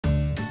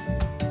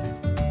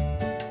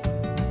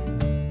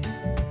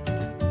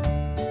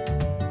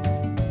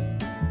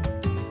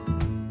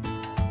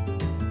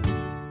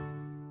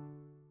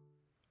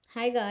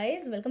Hi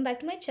guys, welcome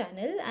back to my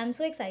channel. I'm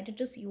so excited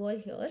to see you all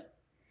here.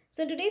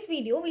 So in today's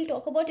video, we'll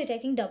talk about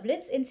detecting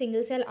doublets in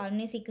single cell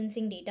RNA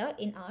sequencing data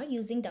in R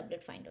using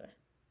DoubletFinder.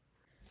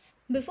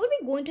 Before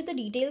we go into the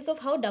details of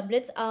how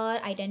doublets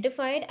are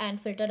identified and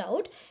filtered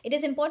out, it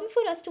is important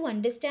for us to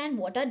understand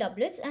what are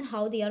doublets and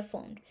how they are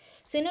formed.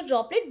 So in a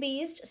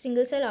droplet-based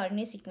single-cell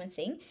RNA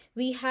sequencing,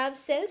 we have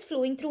cells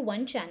flowing through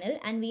one channel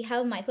and we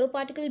have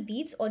microparticle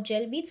beads or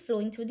gel beads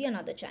flowing through the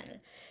another channel.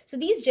 So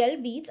these gel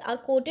beads are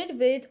coated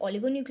with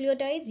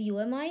oligonucleotides,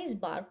 UMIs,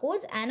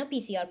 barcodes, and a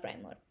PCR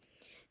primer.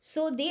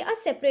 So they are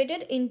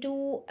separated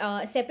into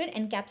separate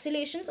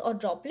encapsulations or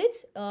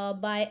droplets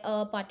by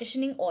a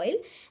partitioning oil.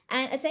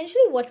 And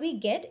essentially what we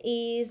get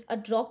is a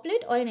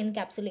droplet or an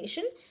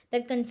encapsulation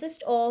that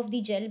consists of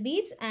the gel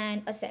beads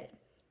and a cell.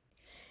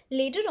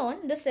 Later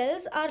on, the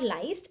cells are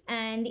lysed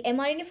and the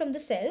mRNA from the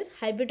cells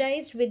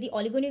hybridized with the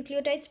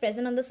oligonucleotides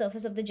present on the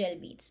surface of the gel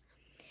beads.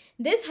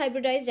 This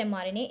hybridized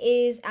mRNA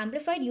is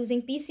amplified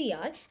using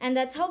PCR, and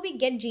that's how we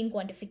get gene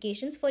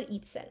quantifications for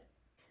each cell.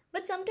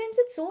 But sometimes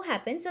it so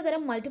happens that there are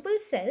multiple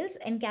cells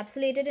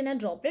encapsulated in a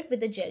droplet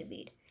with a gel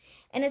bead.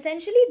 And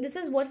essentially, this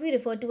is what we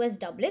refer to as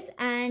doublets,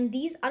 and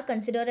these are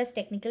considered as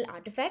technical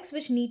artifacts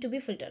which need to be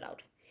filtered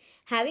out.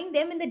 Having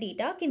them in the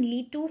data can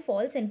lead to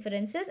false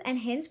inferences, and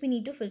hence we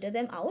need to filter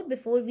them out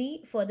before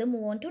we further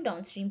move on to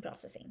downstream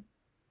processing.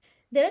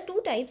 There are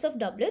two types of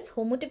doublets,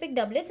 homotypic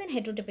doublets and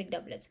heterotypic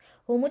doublets.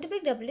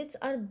 Homotypic doublets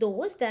are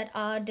those that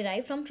are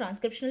derived from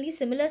transcriptionally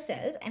similar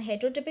cells, and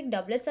heterotypic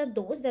doublets are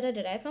those that are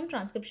derived from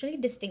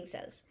transcriptionally distinct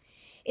cells.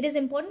 It is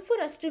important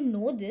for us to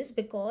know this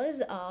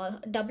because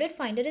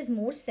DoubletFinder is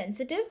more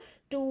sensitive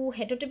to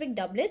heterotypic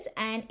doublets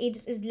and it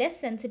is less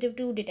sensitive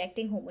to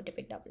detecting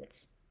homotypic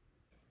doublets.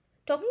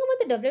 Talking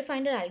about the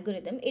DoubletFinder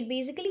algorithm, it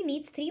basically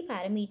needs three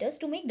parameters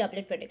to make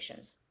doublet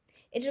predictions.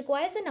 It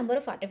requires the number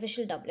of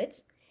artificial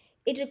doublets.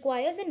 It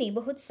requires a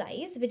neighborhood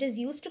size, which is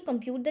used to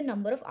compute the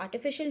number of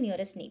artificial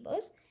nearest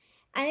neighbors,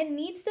 and it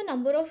needs the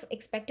number of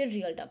expected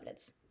real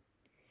doublets.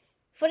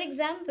 For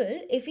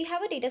example, if we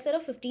have a dataset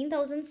of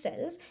 15,000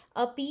 cells,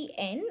 a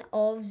PN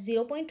of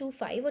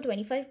 0.25 or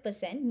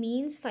 25%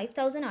 means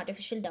 5,000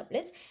 artificial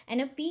doublets,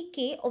 and a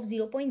PK of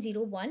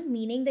 0.01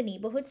 meaning the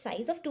neighborhood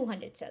size of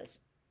 200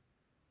 cells.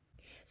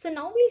 So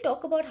now we'll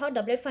talk about how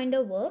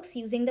DoubletFinder works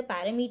using the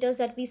parameters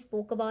that we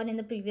spoke about in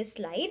the previous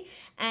slide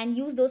and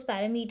use those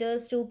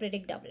parameters to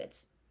predict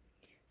doublets.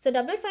 So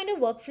DoubletFinder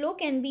workflow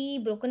can be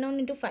broken down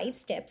into 5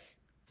 steps.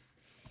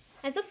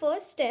 As the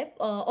first step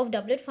of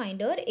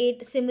DoubletFinder,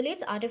 it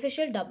simulates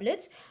artificial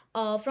doublets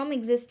from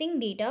existing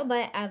data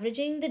by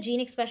averaging the gene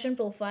expression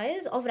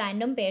profiles of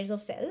random pairs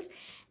of cells,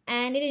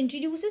 and it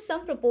introduces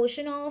some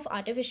proportion of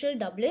artificial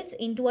doublets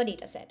into a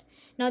dataset.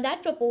 Now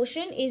that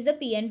proportion is the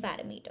PN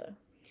parameter.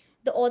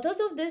 The authors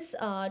of this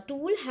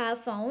tool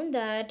have found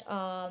that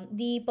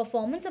the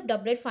performance of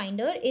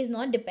DoubletFinder is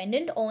not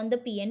dependent on the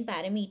PN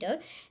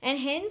parameter, and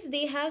hence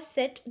they have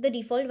set the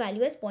default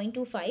value as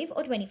 0.25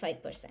 or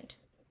 25%.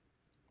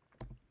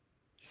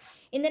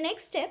 In the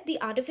next step, the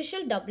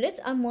artificial doublets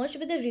are merged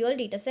with the real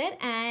dataset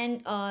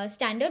and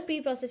standard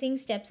pre-processing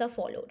steps are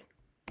followed.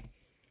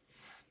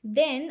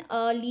 Then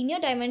a linear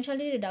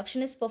dimensionality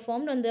reduction is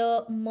performed on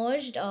the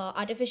merged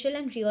artificial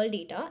and real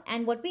data,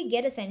 and what we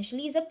get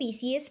essentially is a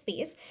PCA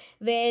space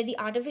where the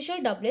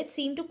artificial doublets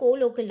seem to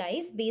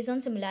co-localize based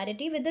on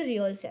similarity with the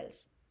real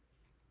cells.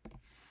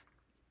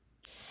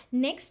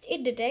 Next,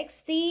 it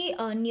detects the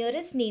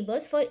nearest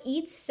neighbors for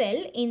each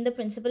cell in the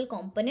principal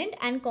component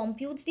and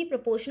computes the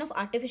proportion of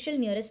artificial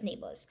nearest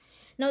neighbors.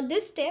 Now,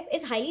 this step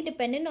is highly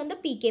dependent on the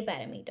PK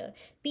parameter.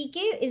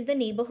 PK is the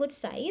neighborhood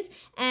size,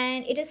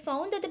 and it is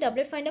found that the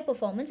DoubletFinder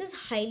performance is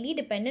highly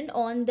dependent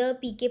on the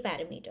PK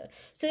parameter.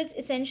 So, it's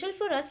essential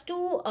for us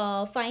to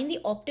find the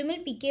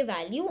optimal PK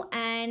value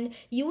and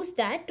use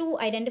that to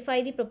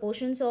identify the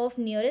proportions of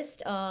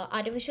nearest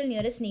artificial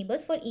nearest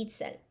neighbors for each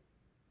cell.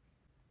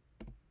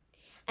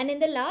 And in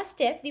the last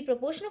step, the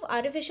proportion of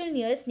artificial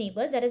nearest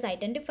neighbors that is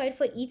identified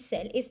for each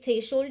cell is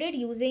thresholded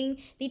using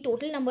the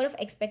total number of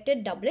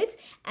expected doublets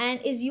and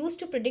is used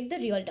to predict the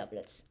real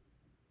doublets.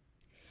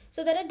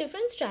 So there are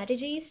different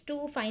strategies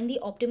to find the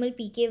optimal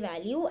PK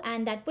value,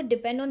 and that would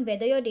depend on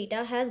whether your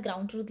data has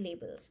ground truth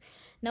labels.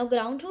 Now,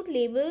 ground truth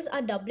labels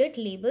are doublet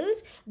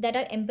labels that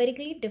are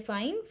empirically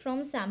defined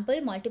from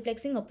sample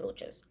multiplexing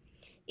approaches.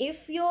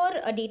 If your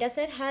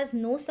dataset has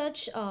no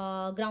such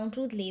ground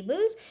truth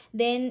labels,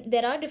 then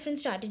there are different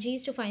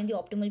strategies to find the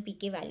optimal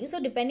PK value. So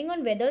depending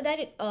on whether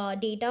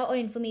that data or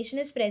information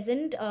is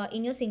present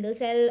in your single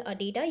cell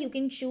data, you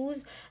can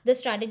choose the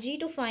strategy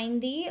to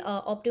find the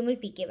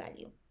optimal PK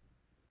value.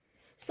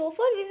 So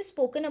far, we've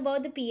spoken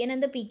about the PN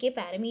and the PK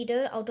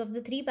parameter out of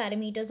the three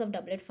parameters of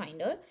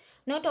DoubletFinder.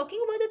 Now, talking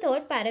about the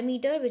third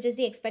parameter, which is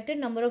the expected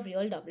number of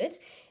real doublets,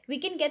 we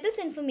can get this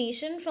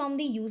information from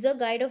the user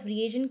guide of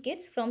reagent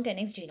kits from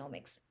 10x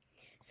Genomics.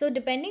 So,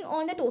 depending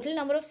on the total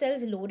number of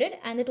cells loaded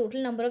and the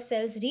total number of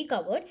cells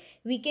recovered,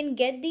 we can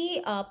get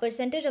the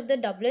percentage of the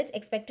doublets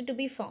expected to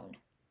be found.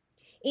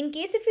 In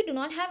case if we do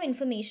not have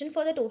information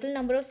for the total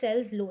number of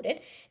cells loaded,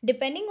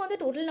 depending on the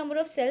total number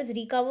of cells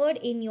recovered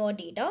in your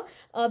data,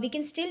 we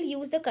can still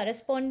use the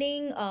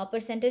corresponding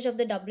percentage of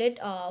the doublet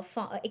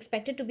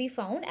expected to be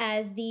found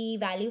as the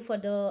value for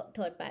the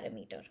third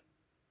parameter.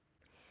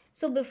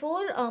 So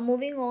before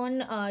moving on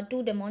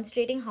to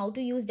demonstrating how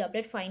to use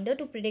DoubletFinder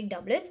to predict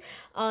doublets,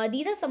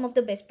 these are some of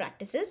the best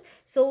practices.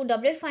 So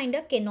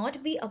DoubletFinder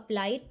cannot be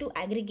applied to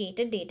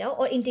aggregated data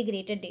or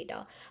integrated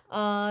data.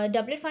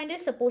 DoubletFinder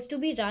is supposed to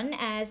be run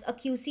as a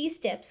QC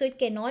step, so it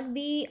cannot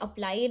be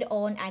applied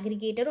on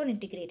aggregated or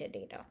integrated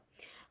data.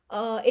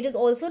 It is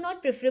also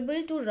not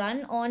preferable to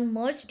run on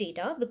merged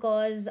data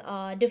because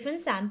different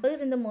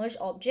samples in the merged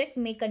object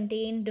may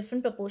contain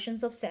different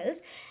proportions of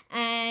cells,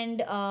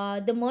 and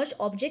the merged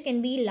object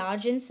can be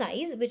large in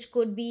size, which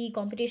could be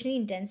computationally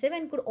intensive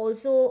and could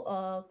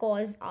also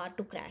cause R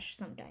to crash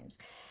sometimes.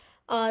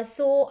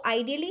 So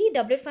ideally,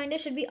 DoubletFinder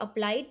should be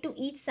applied to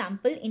each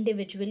sample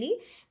individually,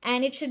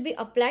 and it should be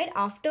applied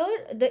after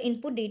the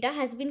input data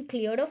has been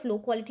cleared of low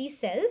quality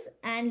cells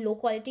and low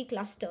quality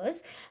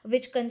clusters,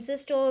 which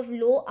consist of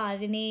low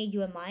RNA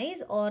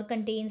UMIs or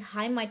contains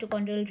high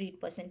mitochondrial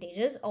read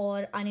percentages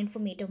or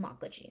uninformative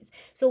marker genes.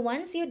 So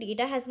once your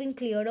data has been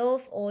cleared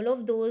of all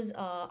of those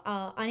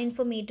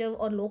uninformative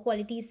or low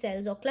quality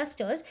cells or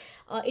clusters,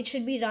 it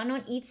should be run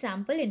on each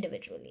sample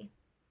individually.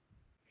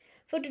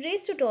 For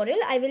today's tutorial,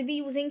 I will be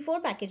using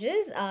 4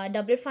 packages,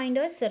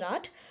 DoubletFinder,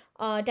 Seurat,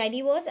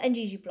 Tidyverse and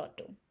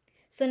ggplot2.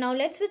 So now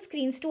let's switch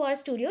screens to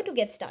RStudio to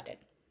get started.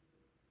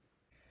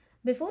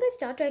 Before I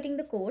start writing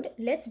the code,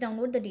 let's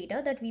download the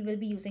data that we will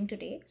be using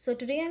today. So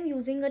today I'm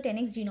using a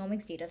 10x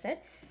genomics dataset.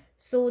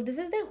 So this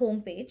is their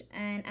home page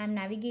and I'm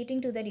navigating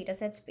to the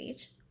datasets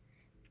page.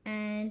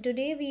 And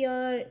today we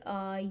are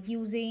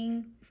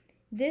using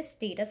this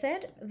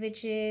dataset,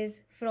 which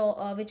is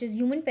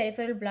human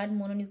peripheral blood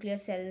mononuclear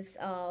cells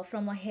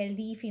from a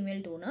healthy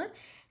female donor,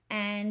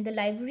 and the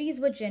libraries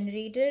were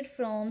generated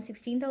from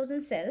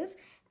 16,000 cells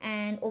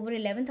and over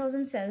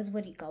 11,000 cells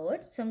were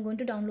recovered. So I'm going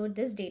to download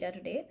this data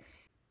today,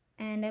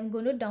 and I'm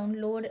going to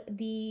download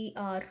the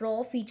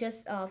raw feature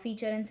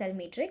and cell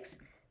matrix.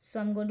 So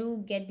I'm going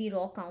to get the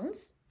raw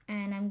counts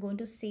and I'm going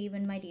to save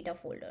in my data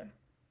folder.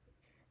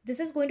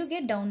 This is going to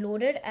get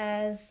downloaded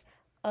as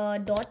a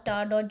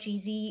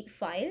 .tar.gz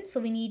file.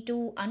 So we need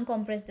to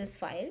uncompress this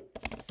file.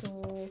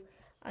 So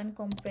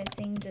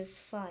uncompressing this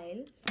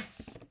file.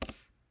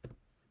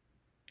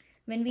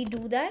 When we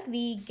do that,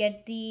 we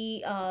get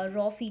the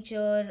raw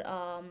feature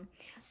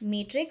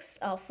matrix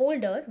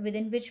folder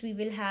within which we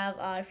will have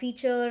our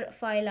feature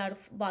file, our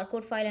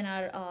barcode file and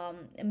our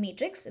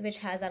matrix which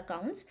has our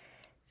counts.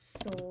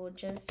 So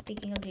just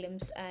taking a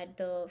glimpse at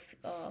the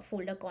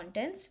folder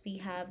contents, we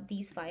have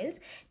these files.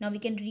 Now we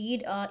can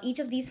read each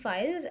of these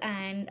files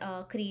and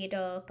create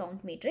a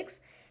count matrix.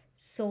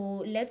 So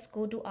let's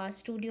go to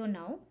RStudio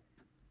now.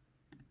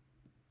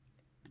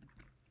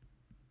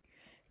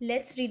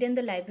 Let's read in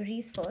the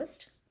libraries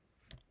first.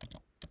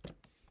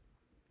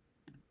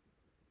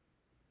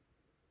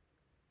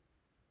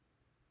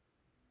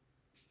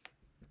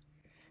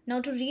 Now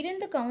to read in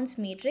the counts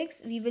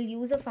matrix, we will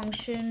use a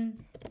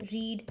function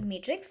read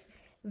matrix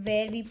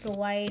where we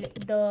provide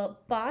the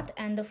path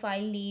and the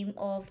file name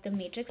of the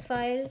matrix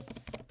file,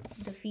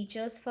 the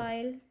features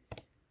file,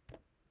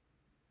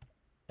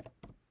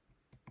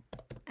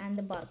 and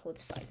the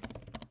barcodes file.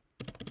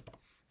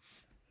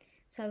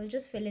 So I will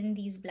just fill in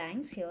these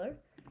blanks here.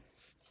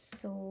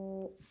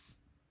 So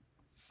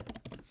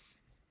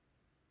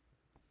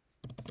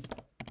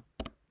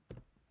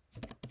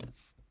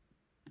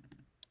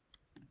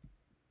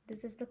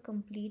this is the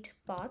complete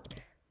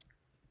path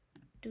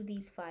to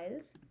these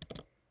files,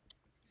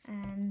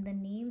 and the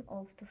name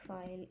of the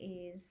file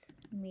is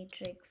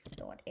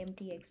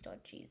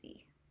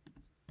matrix.mtx.gz.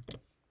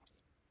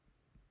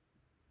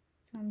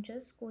 So I'm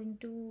just going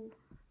to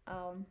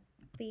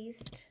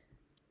paste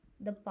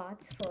the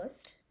paths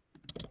first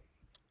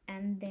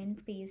and then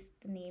paste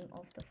the name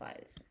of the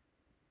files.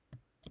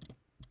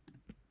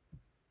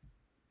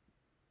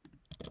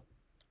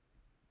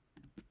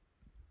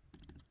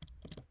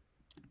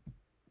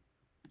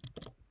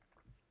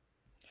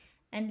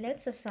 And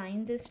let's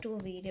assign this to a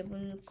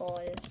variable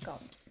called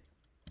counts.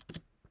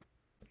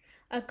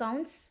 Our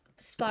counts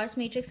sparse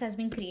matrix has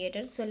been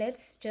created. So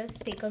let's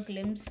just take a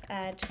glimpse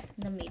at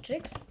the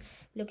matrix.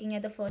 Looking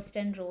at the first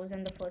 10 rows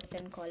and the first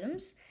 10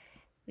 columns,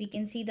 we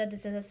can see that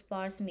this is a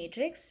sparse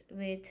matrix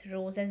with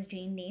rows as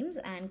gene names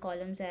and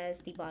columns as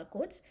the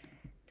barcodes,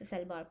 the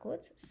cell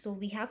barcodes. So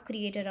we have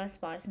created our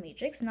sparse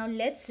matrix. Now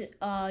let's,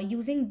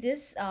 using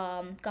this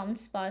count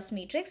sparse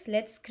matrix,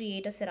 let's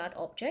create a Seurat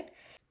object.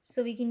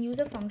 So we can use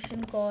a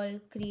function called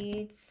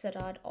create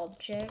Seurat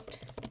object,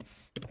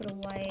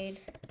 provide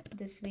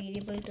this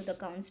variable to the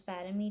counts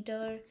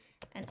parameter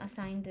and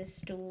assign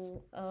this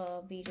to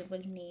a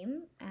variable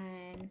name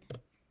and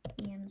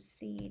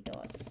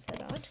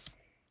emc.seurat.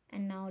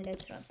 And now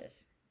let's run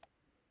this.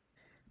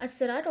 A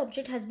Seurat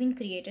object has been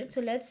created.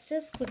 So let's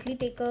just quickly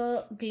take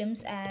a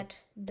glimpse at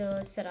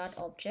the Seurat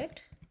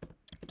object.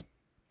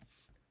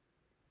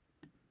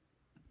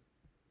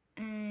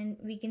 And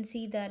we can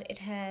see that it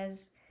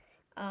has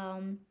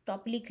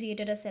properly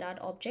created a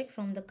Serrat object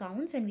from the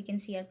counts, and we can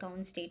see our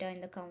counts data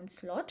in the count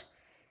slot.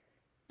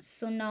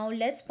 So now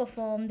let's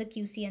perform the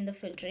QC and the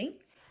filtering.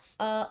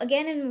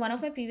 Again, in one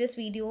of my previous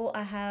video,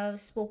 I have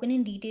spoken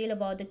in detail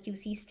about the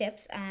QC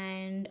steps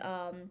and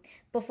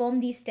perform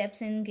these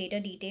steps in greater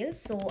detail.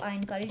 So I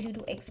encourage you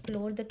to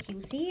explore the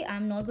QC.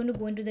 I'm not going to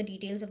go into the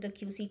details of the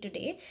QC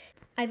today.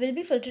 I will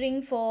be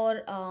filtering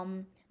for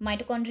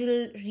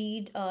mitochondrial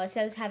read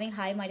cells having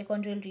high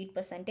mitochondrial read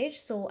percentage.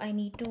 So I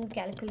need to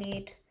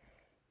calculate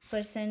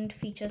percent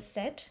feature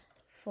set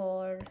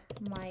for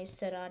my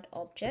Serrat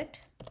object,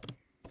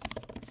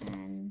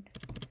 and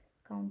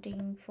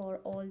counting for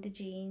all the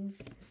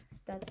genes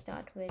that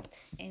start with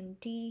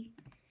MT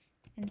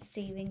and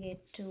saving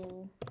it to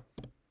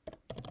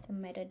the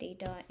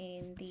metadata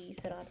in the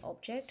Serrat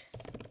object.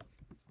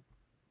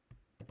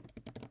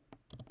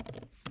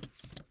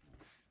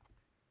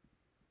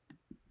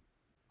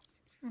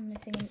 I'm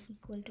missing an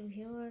equal to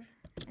here,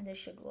 and this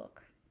should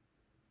work.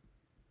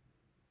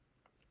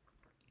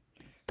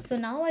 So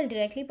now I'll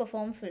directly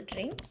perform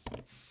filtering.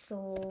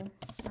 So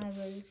I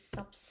will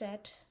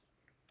subset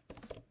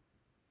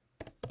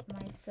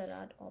my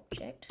Serrat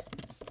object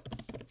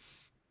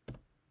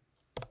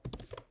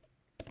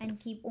and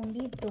keep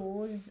only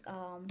those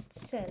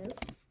cells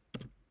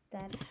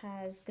that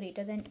has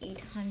greater than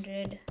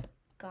 800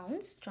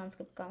 counts,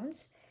 transcript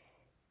counts,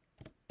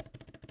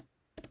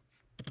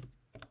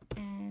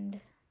 and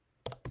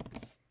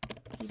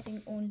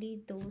keeping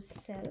only those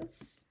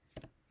cells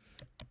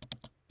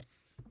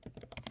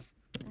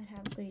that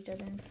have greater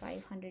than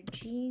 500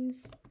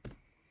 genes,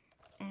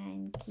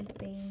 and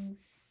keeping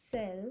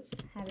cells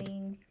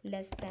having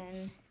less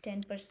than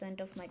 10%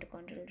 of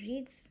mitochondrial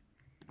reads,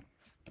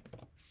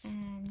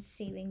 and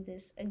saving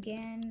this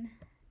again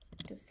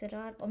to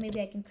Serrat, or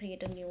maybe I can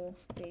create a new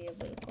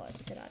variable called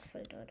Serrat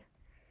filtered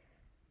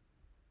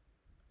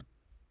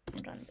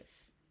and run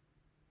this.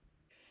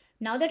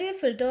 Now that we have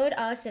filtered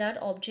our Serrat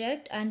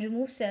object and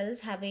removed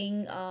cells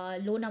having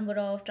low number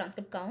of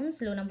transcript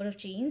counts, low number of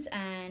genes,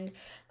 and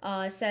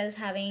cells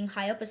having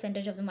higher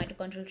percentage of the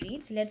mitochondrial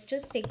reads, let's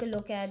just take a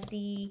look at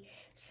the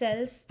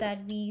cells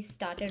that we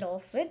started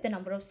off with, the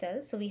number of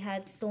cells. So we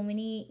had so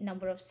many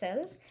number of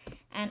cells,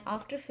 and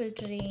after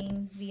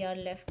filtering, we are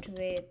left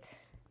with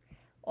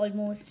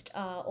almost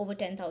over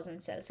 10,000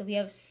 cells. So we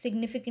have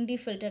significantly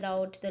filtered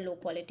out the low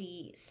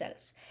quality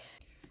cells.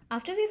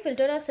 After we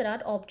filter our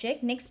Serrat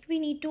object, next we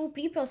need to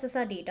pre-process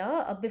our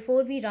data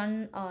before we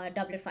run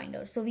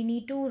DoubletFinder. So we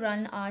need to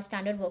run our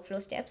standard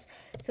workflow steps.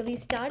 So we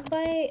start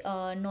by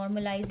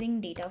normalizing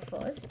data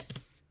first.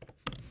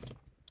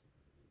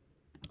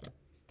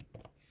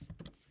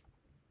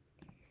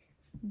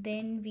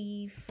 Then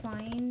we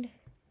find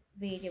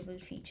variable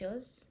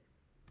features.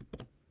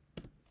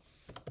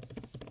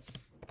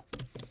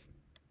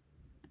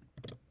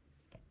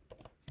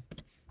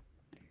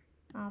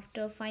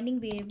 After finding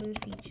variable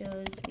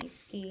features, we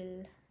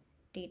scale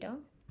data.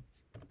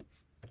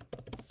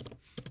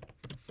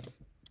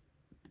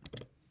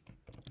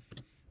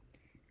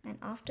 And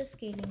after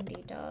scaling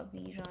data,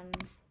 we run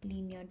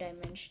linear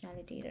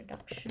dimensionality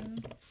reduction.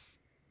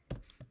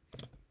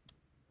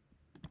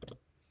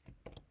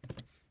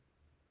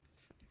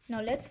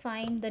 Now let's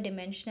find the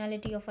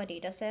dimensionality of our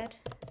data set.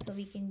 So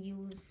we can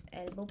use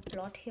elbow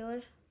plot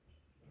here.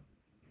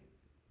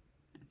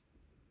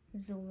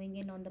 Zooming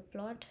in on the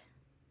plot.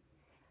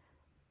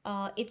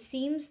 It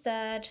seems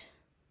that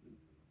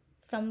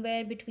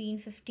somewhere between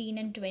 15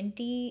 and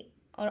 20,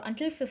 or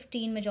until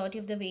 15, majority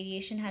of the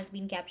variation has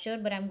been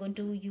captured, but I'm going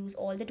to use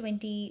all the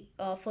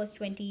first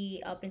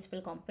 20 principal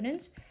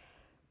components.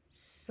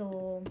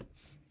 So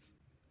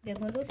we're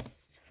going to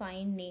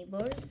find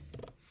neighbors.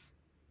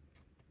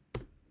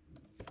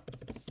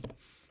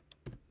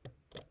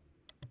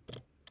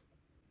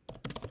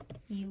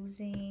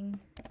 Using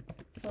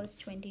first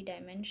 20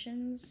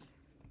 dimensions.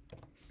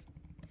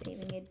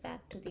 Saving it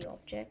back to the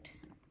object.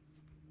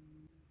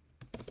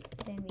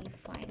 Then we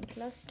find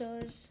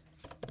clusters.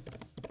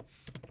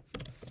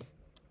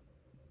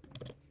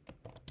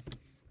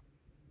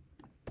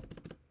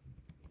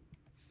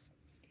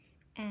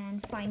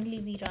 And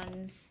finally we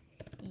run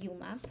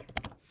UMAP.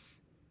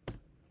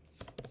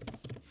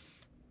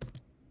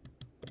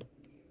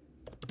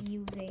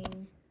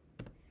 Using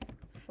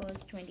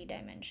first 20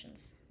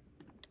 dimensions.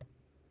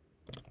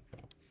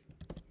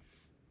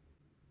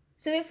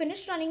 So we have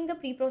finished running the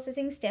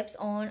pre-processing steps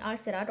on our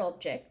Serrat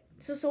object.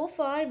 So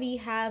far we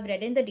have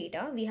read in the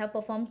data, we have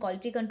performed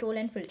quality control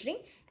and filtering,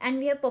 and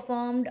we have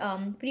performed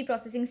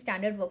pre-processing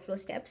standard workflow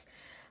steps.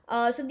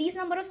 So these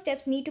number of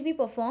steps need to be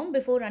performed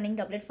before running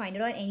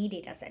DoubletFinder on any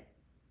dataset.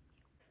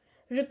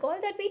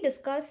 Recall that we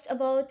discussed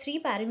about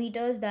 3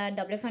 parameters that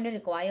DoubletFinder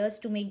requires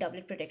to make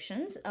doublet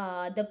predictions.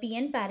 The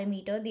PN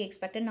parameter, the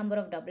expected number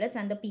of doublets,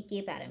 and the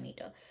PK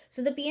parameter.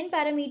 So the PN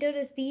parameter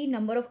is the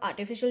number of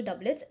artificial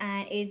doublets,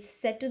 and it's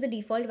set to the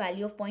default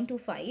value of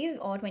 0.25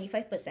 or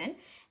 25%.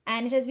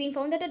 And it has been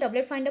found that a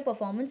DoubletFinder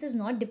performance is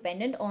not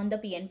dependent on the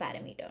PN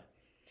parameter.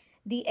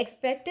 The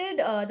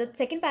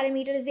second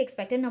parameter is the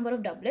expected number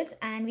of doublets,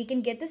 and we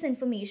can get this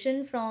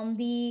information from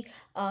the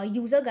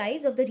user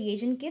guides of the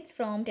reagent kits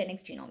from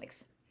 10x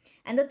Genomics.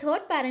 And the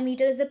third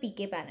parameter is the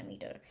PK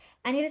parameter.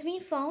 And it has been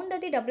found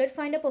that the doublet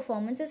finder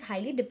performance is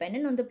highly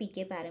dependent on the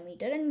PK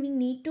parameter, and we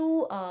need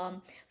to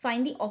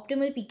find the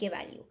optimal PK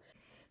value.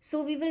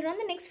 So we will run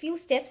the next few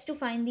steps to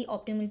find the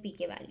optimal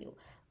PK value.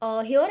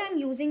 Here I'm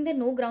using the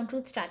no ground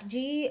truth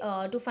strategy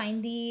to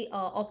find the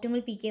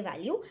optimal PK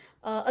value.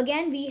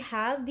 Again, we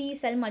have the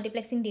cell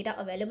multiplexing data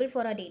available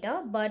for our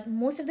data, but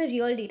most of the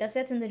real data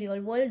sets in the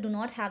real world do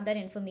not have that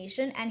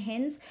information, and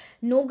hence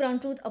no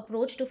ground truth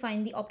approach to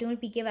find the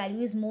optimal PK value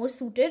is more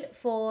suited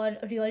for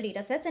real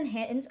data sets, and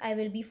hence I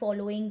will be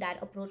following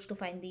that approach to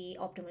find the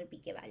optimal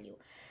PK value.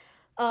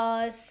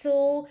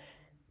 So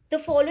the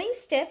following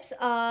steps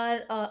are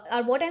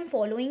what I'm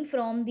following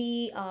from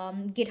the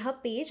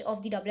GitHub page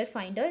of the Doublet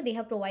Finder. They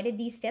have provided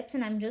these steps,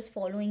 and I'm just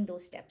following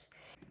those steps.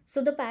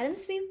 So the param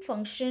sweep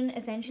function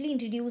essentially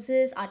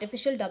introduces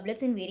artificial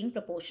doublets in varying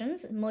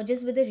proportions,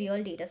 merges with the real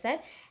dataset,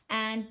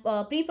 and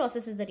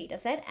pre-processes the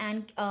dataset,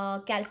 and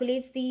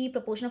calculates the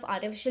proportion of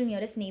artificial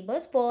nearest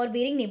neighbors for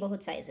varying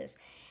neighborhood sizes.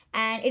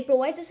 And it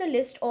provides us a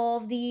list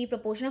of the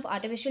proportion of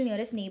artificial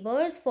nearest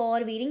neighbors for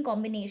varying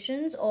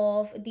combinations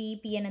of the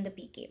PN and the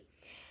PK.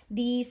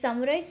 The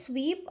summarize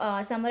sweep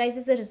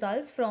summarizes the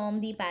results from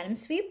the param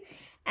sweep.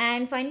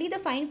 And finally, the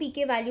find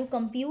PK value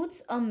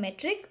computes a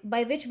metric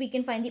by which we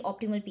can find the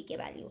optimal PK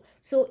value.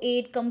 So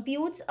it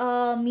computes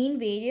a mean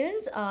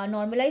variance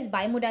normalized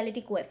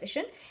bimodality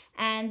coefficient,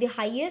 and the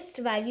highest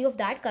value of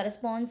that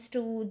corresponds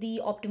to the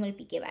optimal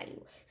PK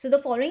value. So the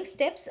following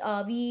steps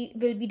we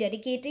will be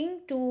dedicating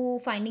to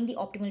finding the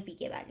optimal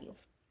PK value.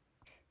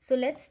 So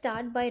let's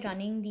start by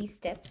running these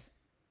steps.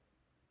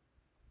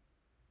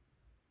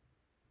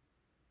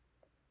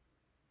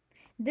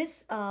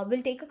 This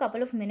will take a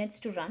couple of minutes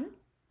to run.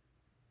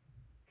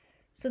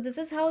 So this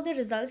is how the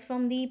results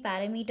from the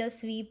parameter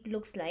sweep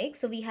looks like.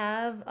 So we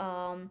have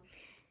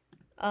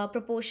a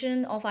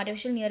proportion of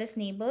artificial nearest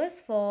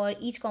neighbors for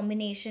each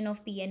combination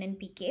of PN and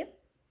PK.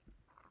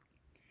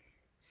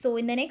 So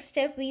in the next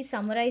step, we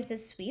summarize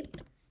this sweep.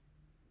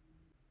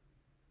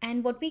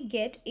 And what we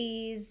get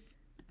is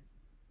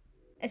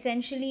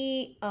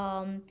essentially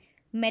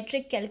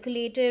metric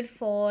calculated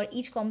for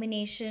each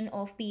combination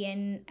of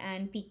PN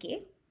and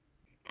PK.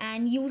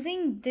 And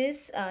using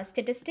this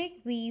statistic,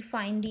 we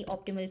find the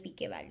optimal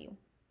PK value.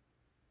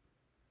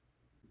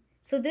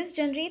 So this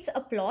generates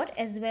a plot,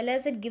 as well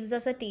as it gives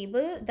us a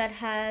table that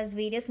has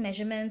various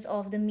measurements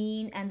of the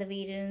mean and the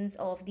variance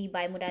of the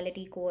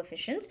bimodality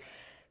coefficients.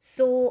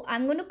 So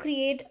I'm going to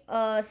create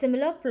a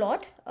similar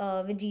plot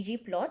with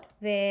ggplot,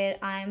 where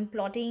I'm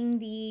plotting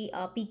the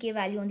PK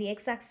value on the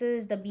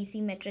x-axis, the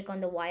BC metric on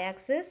the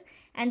y-axis,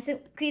 and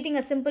creating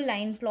a simple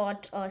line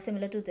plot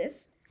similar to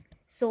this.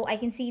 So I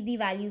can see the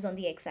values on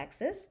the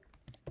x-axis.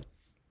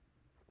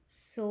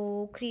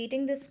 So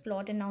creating this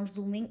plot and now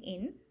zooming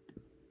in.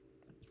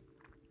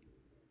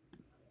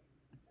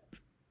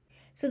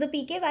 So the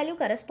PK value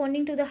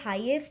corresponding to the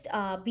highest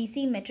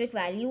BC metric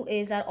value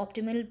is our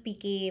optimal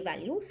PK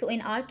value. So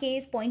in our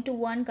case,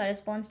 0.21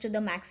 corresponds to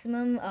the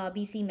maximum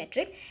BC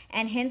metric,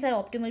 and hence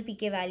our optimal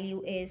PK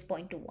value is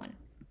 0.21.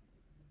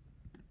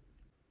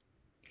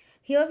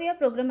 Here we are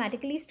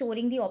programmatically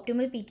storing the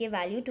optimal PK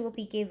value to a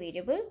PK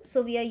variable.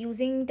 So we are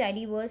using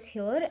tidyverse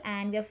here,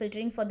 and we are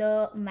filtering for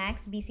the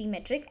max BC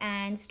metric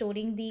and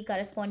storing the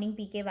corresponding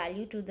PK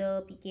value to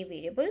the PK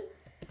variable.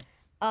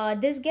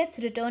 This gets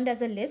returned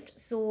as a list.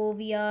 So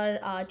we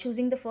are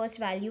choosing the first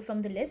value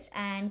from the list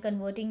and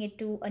converting it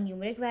to a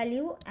numeric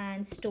value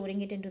and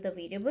storing it into the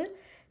variable.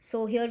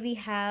 So here we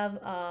have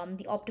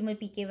the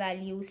optimal PK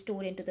value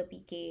stored into the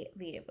PK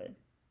variable.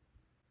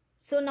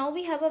 So now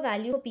we have a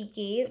value for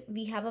PK,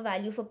 we have a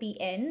value for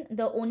PN.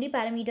 The only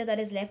parameter that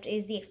is left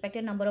is the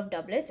expected number of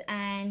doublets,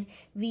 and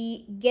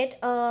we get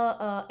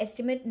a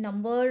estimate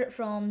number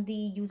from the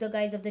user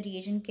guides of the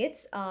reagent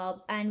kits,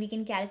 and we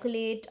can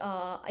calculate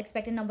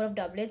expected number of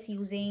doublets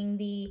using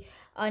the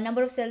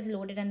number of cells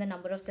loaded and the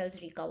number of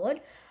cells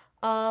recovered.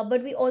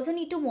 But we also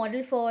need to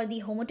model for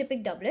the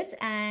homotypic doublets,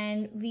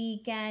 and we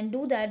can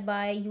do that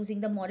by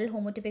using the model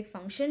homotypic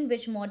function,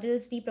 which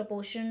models the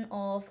proportion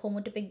of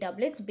homotypic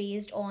doublets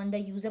based on the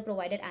user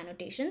provided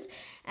annotations.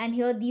 And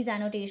here these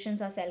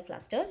annotations are cell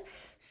clusters.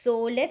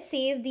 So let's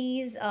save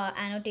these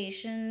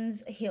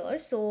annotations here.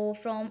 So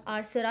from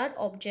our Seurat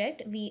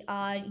object, we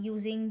are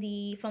using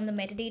from the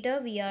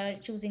metadata, we are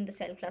choosing the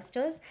cell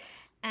clusters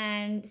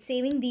and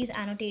saving these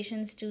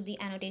annotations to the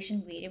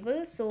annotation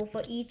variable. So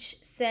for each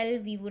cell,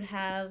 we would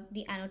have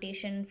the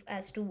annotation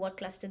as to what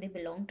cluster they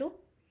belong to.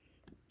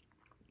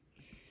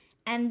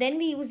 And then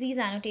we use these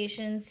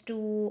annotations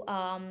to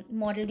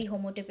model the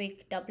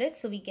homotypic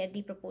doublets. So we get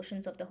the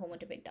proportions of the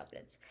homotypic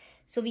doublets.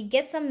 So we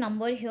get some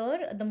number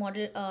here.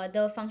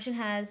 The function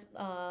has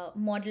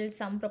modeled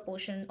some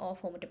proportion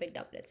of homotypic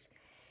doublets.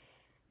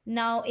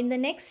 Now in the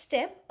next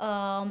step,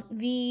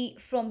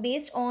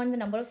 based on the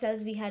number of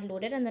cells we had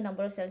loaded and the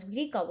number of cells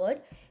we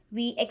recovered,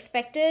 we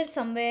expected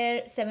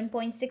somewhere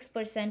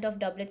 7.6% of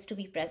doublets to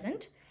be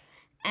present.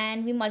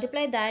 and we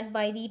multiply that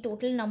by the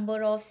total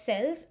number of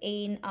cells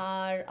in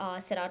our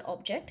Seurat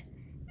object,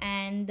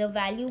 and the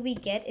value we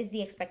get is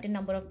the expected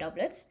number of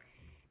doublets.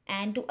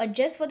 And to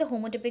adjust for the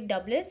homotypic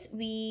doublets,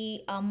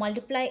 we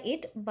multiply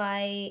it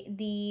by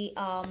the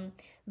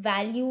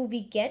value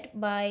we get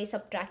by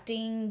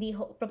subtracting the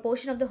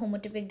proportion of the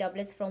homotypic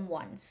doublets from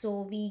 1.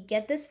 So we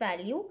get this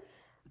value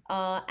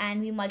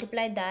and we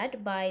multiply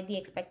that by the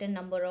expected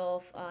number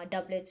of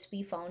doublets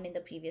we found in the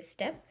previous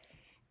step,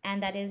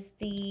 and that is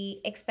the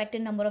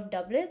expected number of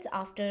doublets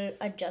after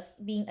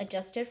being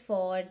adjusted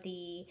for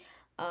the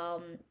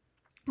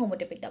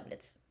homotypic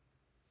doublets.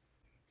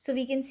 So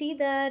we can see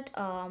that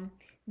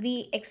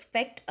we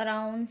expect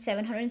around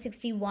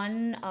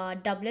 761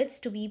 doublets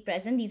to be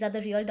present. These are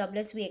the real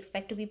doublets we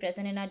expect to be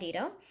present in our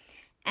data.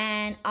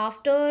 And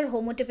after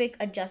homotypic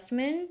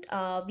adjustment,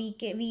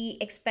 we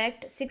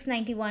expect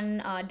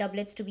 691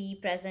 doublets to be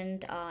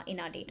present in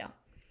our data.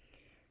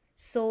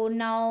 So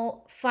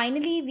now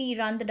finally we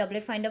run the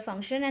DoubletFinder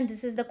function, and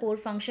this is the core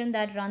function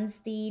that runs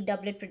the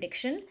doublet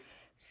prediction.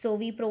 So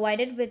we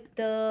provided with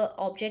the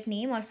object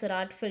name or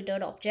Seurat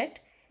filtered object.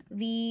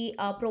 We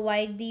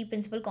provide the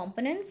principal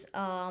components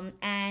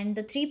and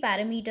the 3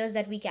 parameters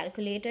that we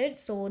calculated.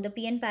 So the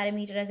PN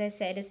parameter, as I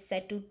said, is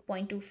set to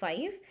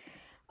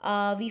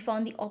 0.25. We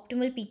found the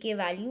optimal pK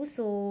value.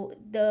 So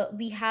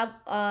we have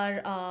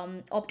our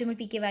optimal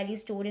pK value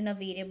stored in a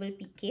variable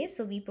pK.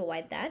 So we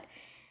provide that,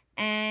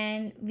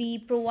 and we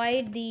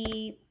provide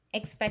the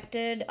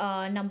expected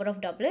number of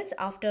doublets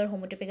after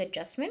homotypic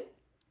adjustment.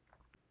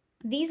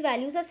 These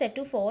values are set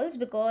to false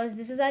because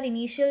this is our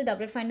initial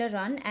DoubletFinder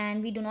run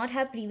and we do not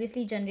have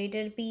previously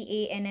generated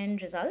PANN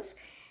results.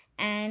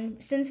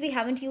 And since we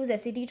haven't used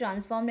SCT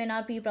transformed in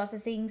our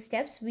pre-processing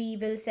steps, we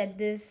will set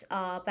this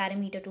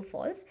parameter to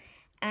false.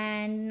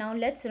 And now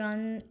let's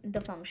run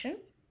the function.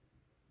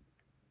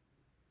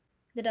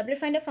 The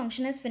DoubletFinder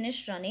function has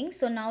finished running.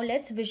 So now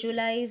let's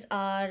visualize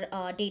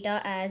our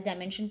data as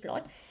dimension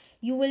plot.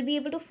 You will be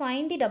able to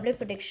find the doublet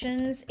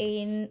predictions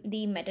in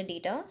the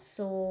metadata.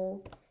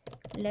 So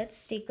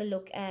let's take a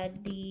look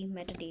at the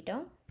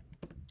metadata.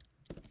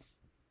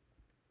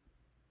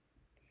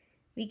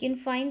 We can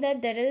find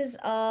that there is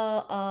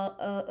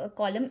a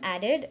column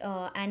added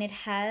and it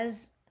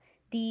has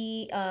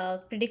the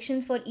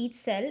predictions for each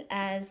cell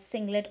as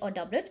singlet or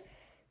doublet.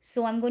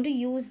 So I'm going to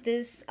use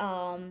this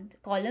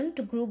column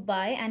to group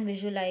by and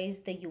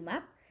visualize the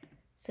UMAP.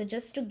 So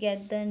just to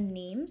get the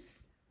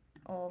names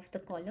of the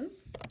column.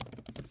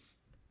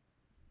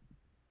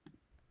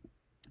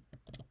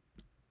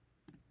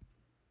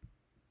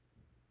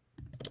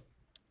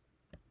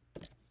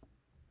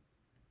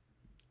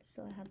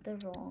 So I have the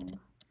wrong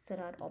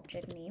Seurat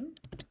object name.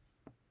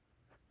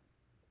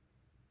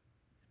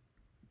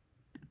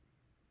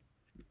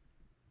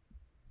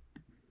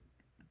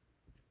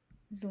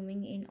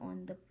 Zooming in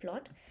on the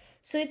plot.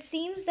 So it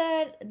seems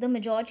that the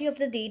majority of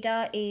the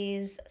data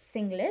is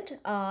singlet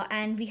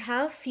and we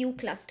have few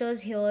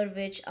clusters here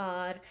which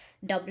are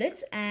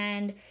doublets,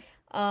 and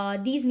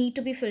these need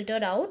to be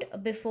filtered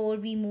out before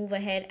we move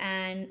ahead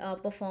and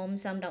perform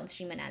some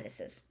downstream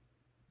analysis.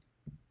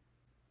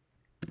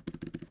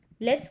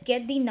 Let's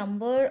get the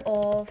number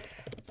of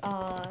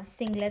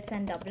singlets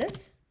and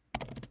doublets.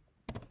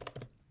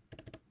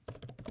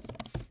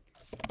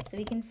 So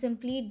we can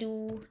simply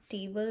do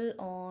table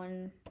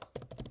on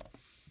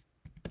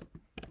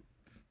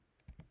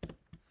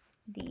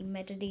the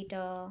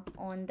metadata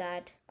on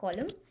that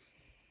column,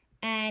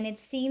 and it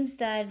seems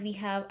that we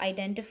have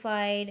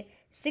identified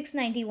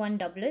 691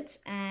 doublets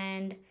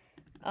and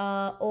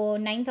or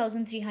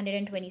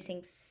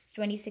 9,326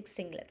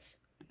 singlets.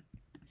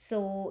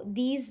 So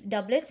these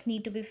doublets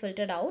need to be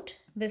filtered out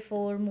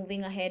before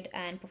moving ahead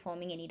and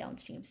performing any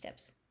downstream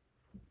steps.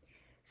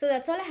 So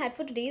that's all I had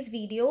for today's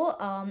video.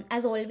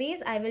 As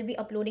always, I will be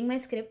uploading my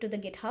script to the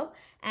GitHub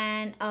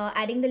and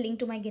adding the link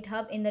to my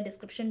GitHub in the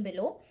description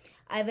below.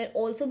 I will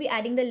also be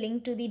adding the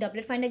link to the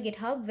DoubletFinder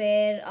GitHub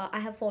where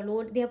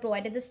they have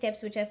provided the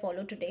steps which I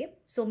followed today.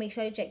 So make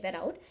sure you check that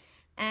out.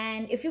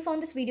 And if you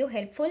found this video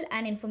helpful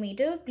and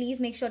informative, please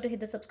make sure to hit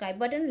the subscribe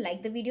button,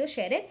 like the video,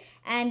 share it,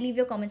 and leave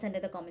your comments under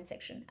the comment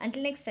section.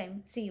 Until next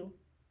time, see you.